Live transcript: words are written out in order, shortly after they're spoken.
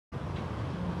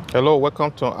Hello,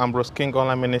 welcome to Ambrose King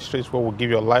Online Ministries, where we'll give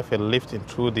your life a lift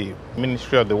into the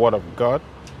ministry of the Word of God.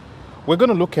 We're going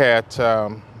to look at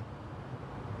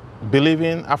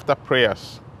believing after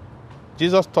prayers.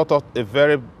 Jesus taught us a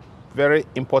very, very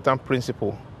important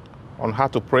principle on how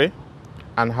to pray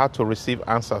and how to receive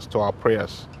answers to our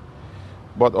prayers.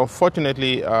 But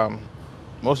unfortunately,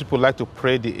 most people like to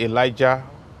pray the Elijah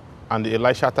and the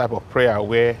Elisha type of prayer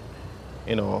where,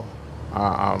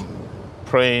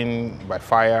 praying by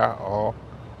fire, or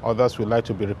others would like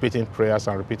to be repeating prayers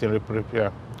and repeating prayer.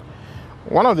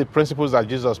 One of the principles that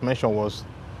Jesus mentioned was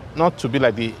not to be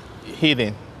like the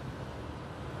heathen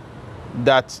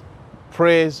that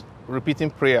prays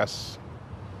repeating prayers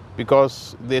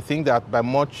because they think that by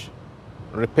much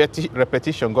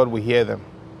repetition God will hear them.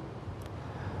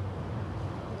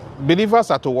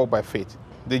 Believers are to walk by faith.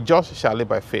 The just shall live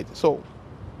by faith. So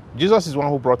Jesus is one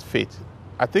who brought faith.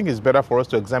 I think it's better for us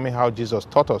to examine how Jesus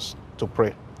taught us to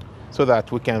pray so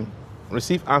that we can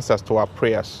receive answers to our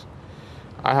prayers.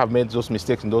 I have made those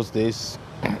mistakes in those days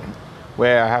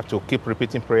where I have to keep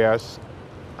repeating prayers.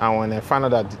 And when I find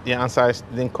out that the answers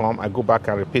didn't come, I go back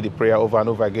and repeat the prayer over and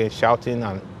over again, shouting.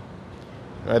 And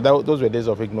those were days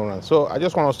of ignorance. So I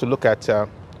just want us to look at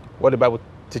what the Bible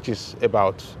teaches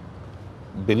about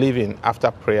believing after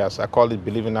prayers. I call it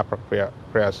believing after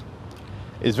prayers.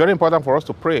 It's very important for us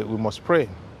to pray. We must pray.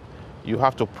 You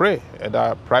have to pray,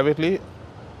 either privately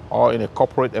or in a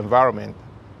corporate environment.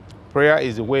 Prayer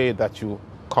is a way that you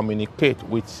communicate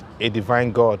with a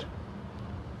divine God,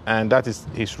 and that is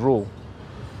His rule.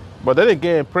 But then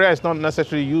again, prayer is not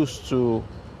necessarily used to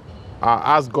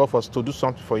ask God to do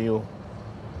something for you.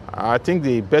 I think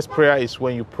the best prayer is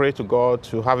when you pray to God,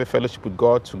 to have a fellowship with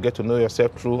God, to get to know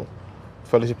yourself through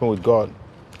fellowshiping with God.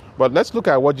 But let's look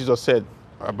at what Jesus said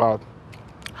about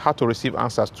how to receive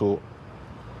answers to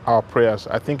our prayers.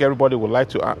 I think everybody would like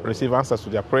to receive answers to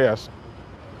their prayers.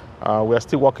 We are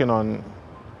still working on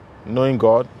knowing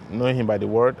God, knowing Him by the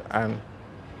Word, and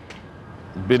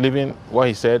believing what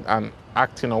He said and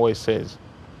acting on what He says.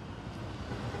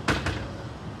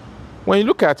 When you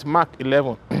look at Mark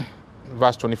 11,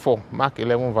 verse 24, Mark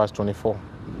 11, verse 24,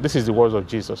 this is the words of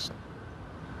Jesus.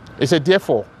 He said,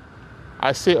 "Therefore,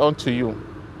 I say unto you,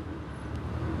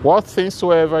 what things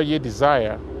soever ye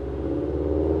desire,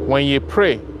 when ye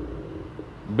pray,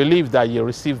 believe that ye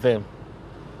receive them,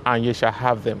 and ye shall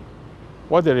have them."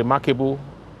 What a remarkable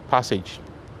passage.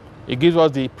 It gives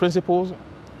us the principles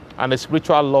and the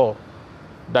spiritual law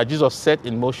that Jesus set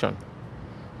in motion.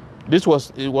 It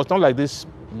was not like this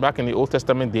back in the Old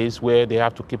Testament days where they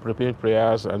have to keep repeating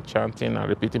prayers and chanting and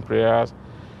repeating prayers.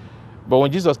 But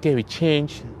when Jesus came, He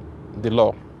changed the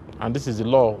law. And this is the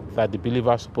law that the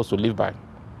believer is supposed to live by.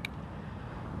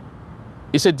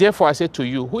 He said, "Therefore I say to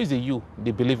you," who is the you?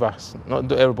 The believers, not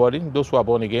everybody, those who are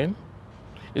born again.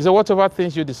 He said, "Whatever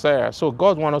things you desire." So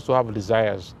God wants us to have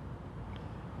desires.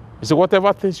 He said,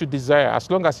 "Whatever things you desire, as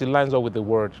long as it lines up with the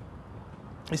Word."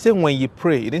 He said, "When you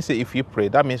pray," He didn't say if you pray.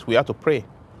 That means we have to pray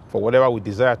for whatever we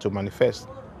desire to manifest.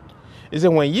 He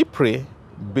said, "When ye pray,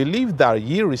 believe that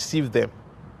ye receive them,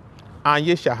 and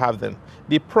ye shall have them."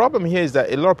 The problem here is that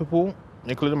a lot of people,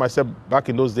 including myself back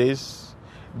in those days,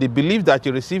 they believe that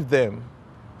you receive them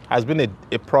has been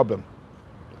a problem.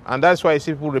 And that's why you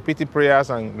see people repeating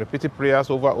prayers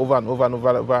over and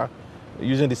over,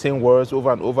 using the same words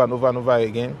over and over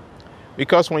again.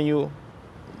 Because when you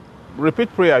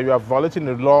repeat prayer, you are violating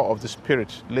the law of the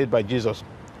Spirit laid by Jesus.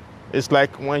 It's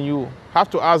like when you have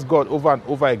to ask God over and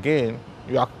over again,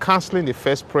 you are canceling the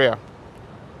first prayer.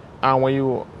 And when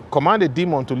you command a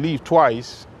demon to leave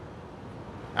twice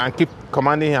and keep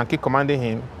commanding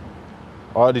him,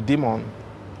 or the demon,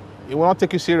 it will not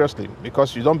take you seriously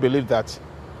because you don't believe that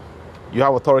you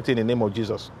have authority in the name of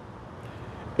Jesus.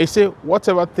 He said,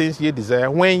 "Whatever things ye desire,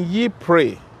 when ye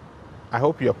pray," I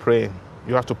hope you're praying.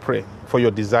 You have to pray for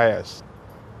your desires.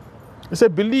 He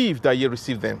said, "Believe that ye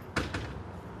receive them."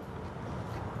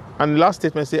 And the last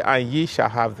statement says, "And ye shall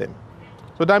have them."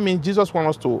 So that means Jesus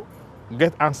wants us to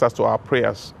get answers to our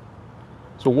prayers.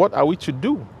 So what are we to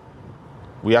do?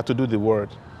 We have to do the Word.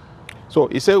 So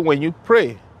He said, when you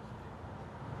pray,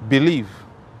 believe.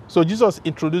 So Jesus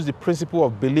introduced the principle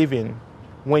of believing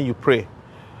when you pray.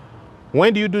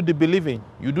 When do you do the believing?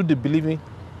 You do the believing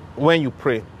when you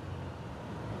pray.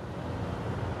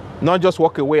 Not just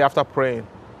walk away after praying.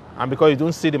 And because you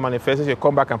don't see the manifestation, you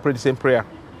come back and pray the same prayer.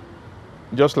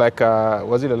 Just like,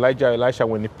 was it Elisha,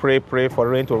 when he pray for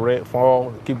rain to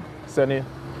fall, keep sending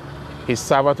his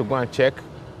servant to go and check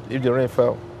if the rain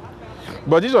fell.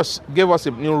 But Jesus gave us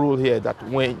a new rule here that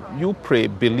when you pray,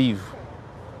 believe.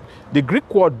 The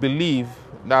Greek word believe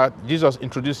that Jesus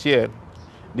introduced here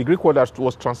The Greek word that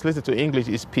was translated to English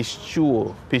is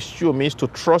pistuo. Pistuo means to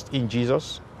trust in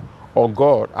Jesus or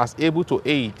God as able to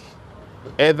aid,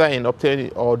 either in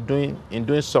obtaining or doing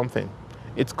something.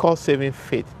 It's called saving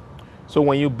faith. So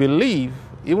when you believe,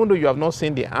 even though you have not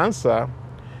seen the answer,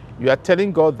 you are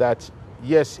telling God that,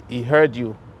 yes, he heard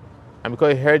you. And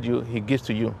because he heard you, he gives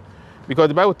to you. Because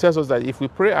the Bible tells us that if we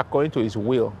pray according to his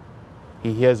will,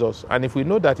 he hears us. And if we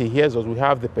know that he hears us, we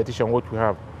have the petition, what we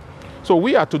have. So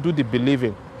we are to do the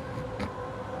believing.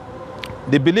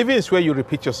 The believing is where you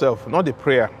repeat yourself, not the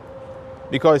prayer.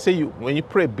 Because say when you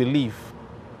pray, believe,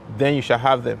 then you shall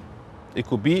have them. It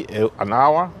could be an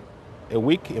hour, a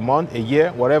week, a month, a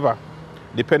year, whatever,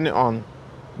 depending on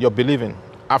your believing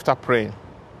after praying.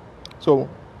 So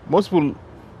most people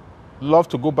love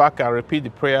to go back and repeat the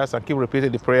prayers and keep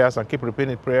repeating the prayers and keep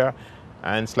repeating the prayer.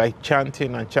 And it's like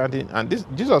chanting and chanting. And this,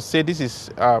 Jesus said this is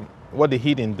what the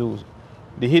heathen do.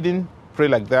 The heathen pray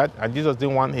like that, and Jesus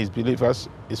didn't want his believers,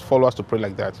 his followers, to pray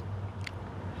like that.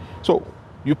 So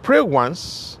you pray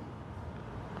once,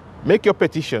 make your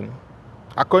petition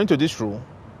according to this rule.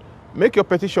 Make your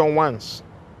petition once.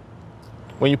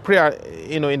 When you pray,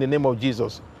 in the name of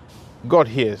Jesus, God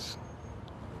hears.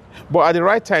 But at the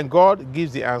right time, God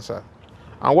gives the answer.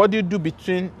 And what do you do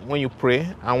between when you pray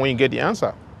and when you get the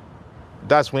answer?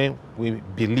 That's when we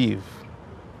believe.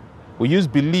 We use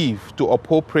belief to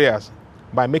uphold prayers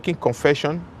by making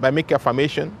confession, by making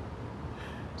affirmation.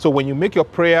 So when you make your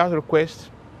prayer request,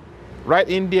 right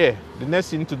in there, the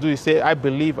next thing to do is say, I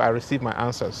believe I receive my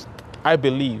answers. I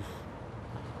believe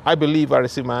I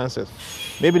receive my answers.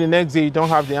 Maybe the next day you don't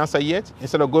have the answer yet.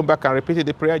 Instead of going back and repeating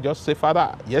the prayer, just say,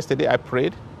 Father, yesterday I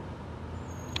prayed.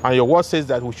 And your word says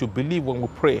that we should believe when we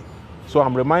pray. So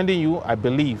I'm reminding you, I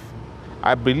believe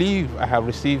I have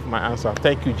received my answer.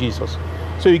 Thank you, Jesus.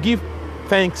 So you give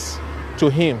thanks to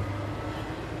him.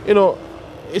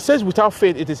 It says without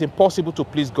faith, it is impossible to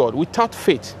please God. Without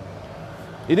faith.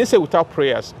 It didn't say without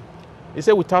prayers. It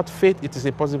said without faith, it is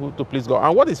impossible to please God.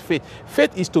 And what is faith?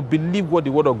 Faith is to believe what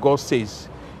the word of God says.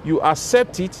 You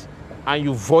accept it and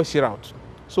you voice it out.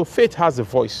 So faith has a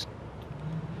voice.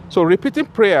 So repeating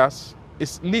prayers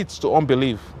leads to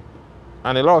unbelief.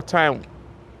 And a lot of time,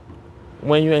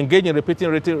 when you engage in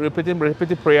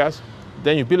repeating prayers,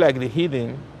 then you be like the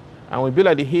heathen. And when you be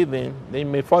like the heathen, then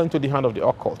you may fall into the hand of the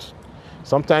occult.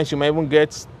 Sometimes you may even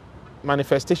get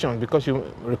manifestations because you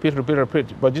repeat.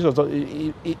 But Jesus,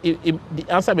 the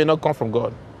answer may not come from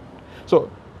God. So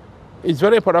it's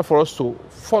very important for us to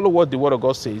follow what the Word of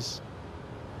God says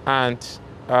and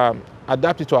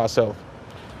adapt it to ourselves.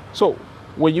 So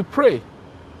when you pray,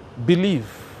 believe.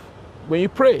 When you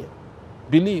pray,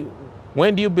 believe.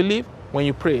 When do you believe? When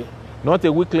you pray. Not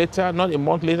a week later, not a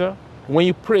month later. When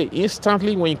you pray,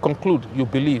 instantly when you conclude, you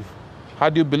believe. How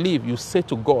do you believe? You say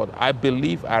to God, I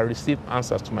believe I receive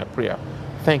answers to my prayer.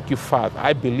 Thank you, Father.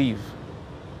 I believe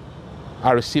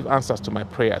I receive answers to my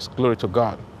prayers. Glory to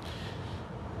God.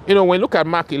 When you look at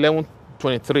Mark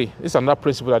 11:23, this is another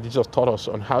principle that Jesus taught us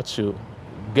on how to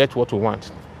get what we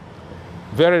want.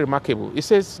 Very remarkable. It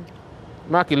says,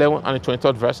 Mark 11 and the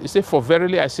 23rd verse, it says, for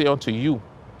verily I say unto you,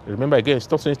 remember again, it's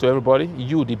not saying to everybody,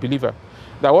 you, the believer,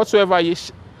 that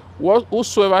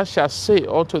whosoever shall say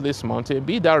unto this mountain,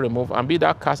 be thou removed and be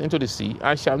thou cast into the sea,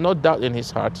 and shall not doubt in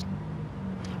his heart,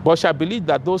 but shall believe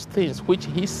that those things which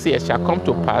he said shall come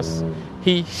to pass,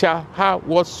 he shall have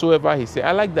whatsoever he said.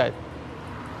 I like that.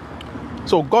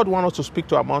 So God wants us to speak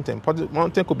to our mountain.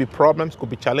 Mountain could be problems, could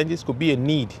be challenges, could be a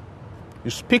need.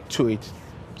 You speak to it.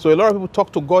 So a lot of people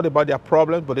talk to God about their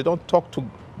problems, but they don't talk to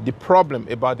the problem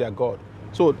about their God.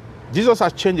 So Jesus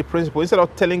has changed the principle. Instead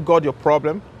of telling God your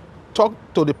problem, talk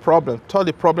to the problem. Tell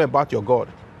the problem about your God.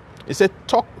 He said,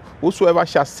 talk, whosoever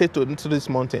shall say to this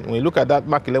mountain. When you look at that,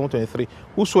 Mark 11:23,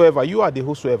 whosoever, you are the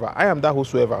whosoever. I am that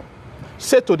whosoever.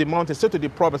 Say to the mountain, say to the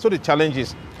problem, say to the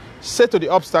challenges, say to the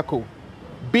obstacle,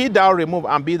 be thou removed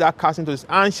and be thou cast into this,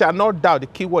 and shall not doubt. The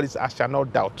key word is I shall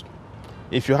not doubt.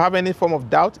 If you have any form of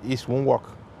doubt, it won't work.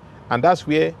 And that's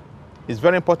where it's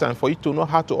very important for you to know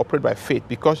how to operate by faith,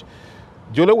 because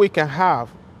the only way you can have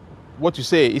what you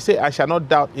say, he said, I shall not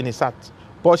doubt in his heart,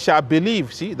 but shall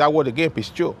believe, see, that word again,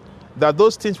 pistuo, that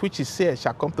those things which he said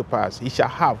shall come to pass. He shall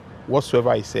have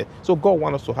whatsoever he said. So God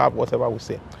wants us to have whatever we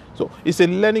say. So it's a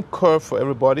learning curve for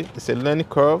everybody. It's a learning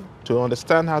curve to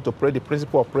understand how to pray, the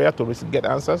principle of prayer to get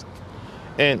answers.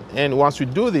 And once you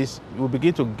do this, you will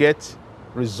begin to get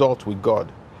results with God.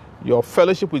 Your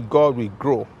fellowship with God will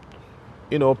grow.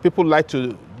 People like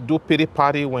to do pity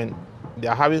party when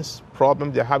they're having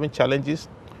problems, they're having challenges.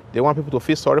 They want people to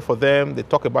feel sorry for them. They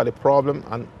talk about the problem,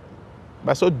 and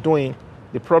by so doing,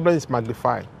 the problem is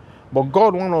magnified. But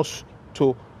God wants us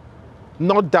to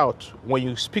not doubt when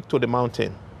you speak to the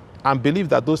mountain, and believe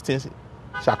that those things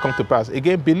shall come to pass.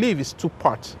 Again, believe is two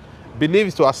parts. Believe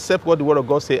is to accept what the word of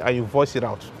God says and you voice it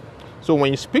out. So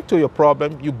when you speak to your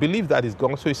problem, you believe that it's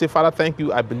gone. So you say, Father, thank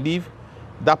you. I believe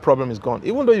that problem is gone.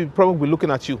 Even though the problem will be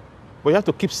looking at you, but you have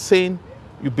to keep saying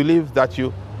you believe that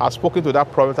you have spoken to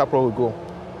that problem will go.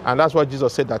 And that's why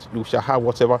Jesus said that you shall have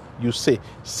whatever you say.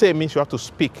 Say means you have to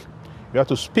speak. You have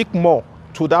to speak more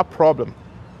to that problem.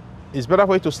 It's better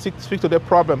for you to speak to the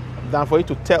problem than for you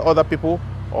to tell other people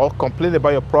or complain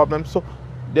about your problem. So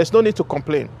there's no need to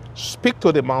complain. Speak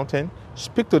to the mountain,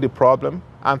 speak to the problem,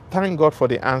 and thank God for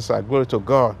the answer. Glory to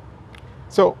God.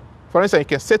 So, for instance, you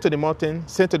can say to the mountain,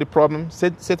 say to the problem,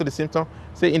 say to the symptom,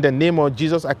 say, in the name of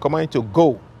Jesus, I command you to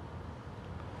go.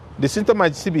 The symptom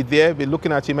might still be there, be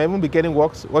looking at you, might even be getting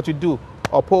worse. What you do,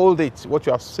 uphold it, what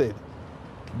you have said,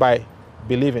 by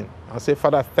believing. And say,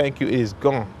 Father, thank you, it is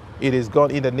gone. It is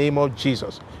gone in the name of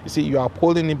Jesus. You see, you are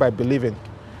upholding it by believing.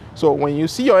 So when you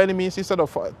see your enemies, instead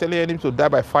of telling your enemy to die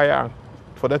by fire,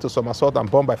 for them to somersault and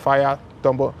burn by fire,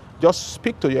 tumble, just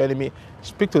speak to your enemy.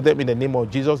 Speak to them in the name of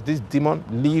Jesus. This demon,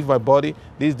 leave my body.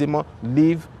 This demon,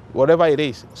 leave, whatever it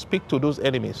is. Speak to those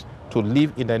enemies to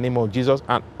live in the name of Jesus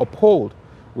and uphold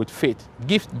with faith.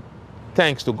 Give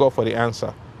thanks to God for the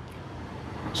answer.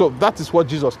 So that is what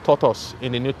Jesus taught us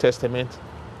in the New Testament.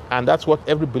 And that's what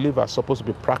every believer is supposed to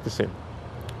be practicing.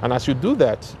 And as you do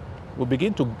that, we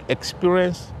begin to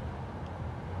experience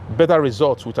better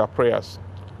results with our prayers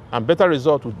and better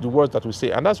results with the words that we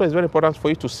say. And that's why it's very important for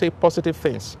you to say positive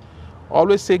things.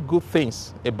 Always say good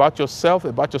things about yourself,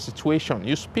 about your situation.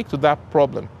 You speak to that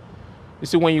problem. You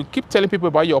see, when you keep telling people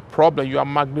about your problem, you are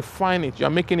magnifying it. You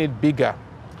are making it bigger.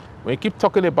 When you keep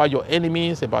talking about your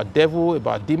enemies, about devil,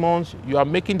 about demons, you are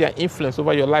making their influence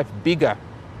over your life bigger.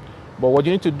 But what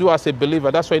you need to do as a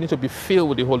believer, that's why you need to be filled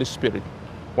with the Holy Spirit.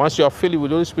 Once you are filled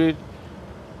with the Holy Spirit,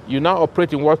 you now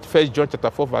operate in what 1 John chapter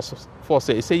 4 verse 4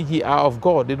 says. It says, ye are of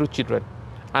God, little children,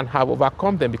 and have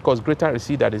overcome them, because greater is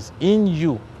he that is in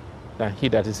you than he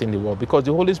that is in the world. Because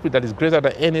the Holy Spirit that is greater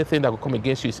than anything that will come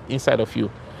against you is inside of you.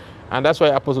 And that's why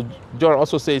Apostle John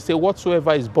also says,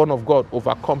 whatsoever is born of God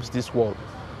overcomes this world.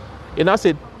 And I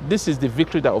said, this is the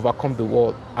victory that overcomes the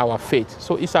world, our faith.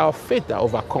 So it's our faith that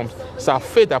overcomes. It's our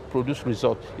faith that produces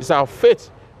results. It's our faith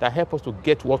that helps us to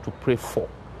get what we pray for.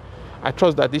 I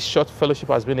trust that this short fellowship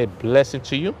has been a blessing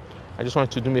to you. I just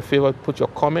want you to do me a favor, put your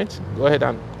comment. Go ahead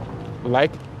and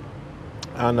like.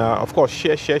 And of course,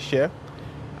 share.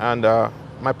 And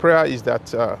my prayer is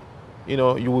that, you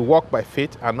will walk by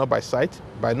faith and not by sight,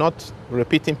 by not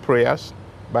repeating prayers,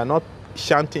 by not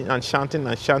chanting.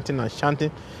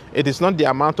 It is not the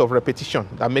amount of repetition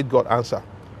that makes God answer.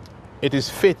 It is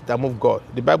faith that moves God.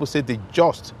 The Bible says the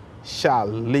just shall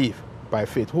live by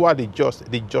faith. Who are the just?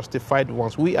 The justified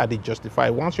ones. We are the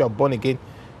justified. Once you are born again,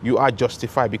 you are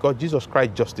justified because Jesus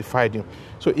Christ justified you.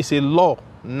 So it's a law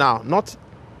now, not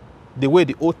the way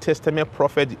the Old Testament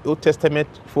prophet, the Old Testament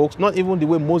folks, not even the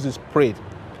way Moses prayed.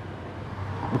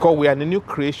 Because we are in a new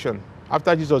creation.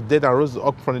 After Jesus died and rose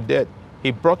up from the dead,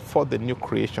 he brought forth the new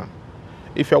creation.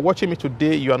 If you're watching me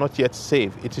today, you are not yet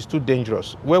saved. It is too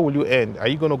dangerous. Where will you end? Are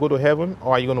you going to go to heaven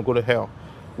or are you going to go to hell?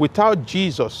 Without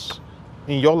Jesus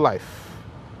in your life,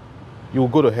 you will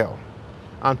go to hell.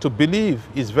 And to believe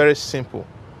is very simple.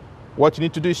 What you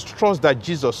need to do is trust that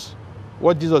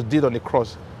what Jesus did on the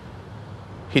cross,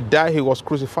 he died, he was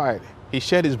crucified, he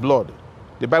shed his blood.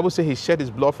 The Bible says he shed his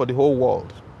blood for the whole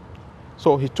world.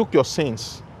 So he took your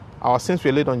sins. Our sins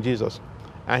were laid on Jesus.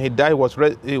 And he died,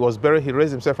 he was buried, he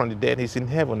raised himself from the dead, he's in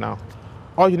heaven now.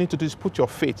 All you need to do is put your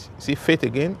faith. See, faith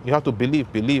again, you have to believe.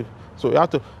 So you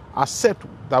have to accept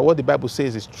that what the Bible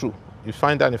says is true. You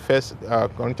find that in 1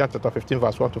 Corinthians chapter 15,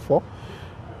 verse 1 to 4.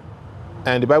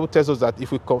 And the Bible tells us that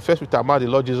if we confess with our mouth the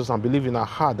Lord Jesus and believe in our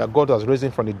heart that God has raised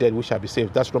him from the dead, we shall be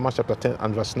saved. That's Romans chapter 10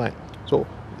 and verse 9. So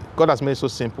God has made it so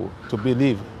simple to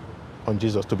believe on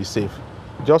Jesus to be saved.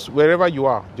 Just wherever you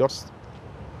are, just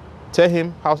tell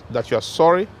him that you are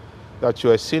sorry, that you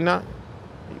are a sinner,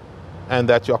 and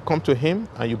that you have come to him,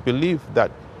 and you believe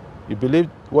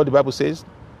what the Bible says,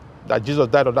 that Jesus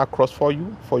died on that cross for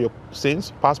you, for your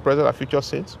sins, past, present, and future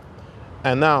sins.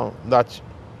 And now that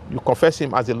you confess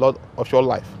him as the Lord of your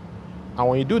life. And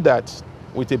when you do that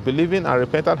with a believing and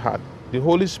repentant heart, the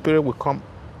Holy Spirit will come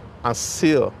and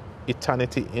seal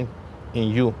eternity in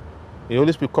you. The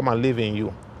Holy Spirit will come and live in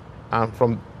you. And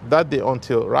from that day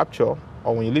until rapture,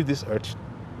 or when you leave this earth,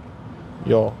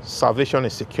 your salvation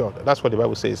is secured. That's what the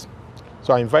Bible says.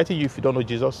 So I invite you, if you don't know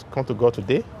Jesus, come to God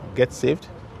today, get saved,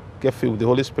 get filled with the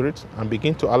Holy Spirit, and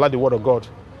begin to allow the Word of God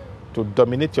to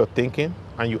dominate your thinking,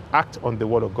 and you act on the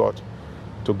Word of God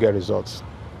to get results.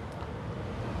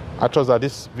 I trust that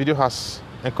this video has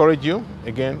encouraged you.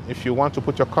 Again, if you want to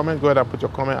put your comment, go ahead and put your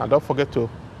comment, and don't forget to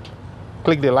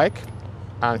click the like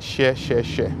and share.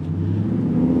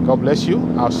 God bless you.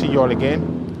 I'll see you all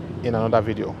again in another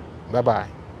video.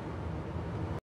 Bye-bye.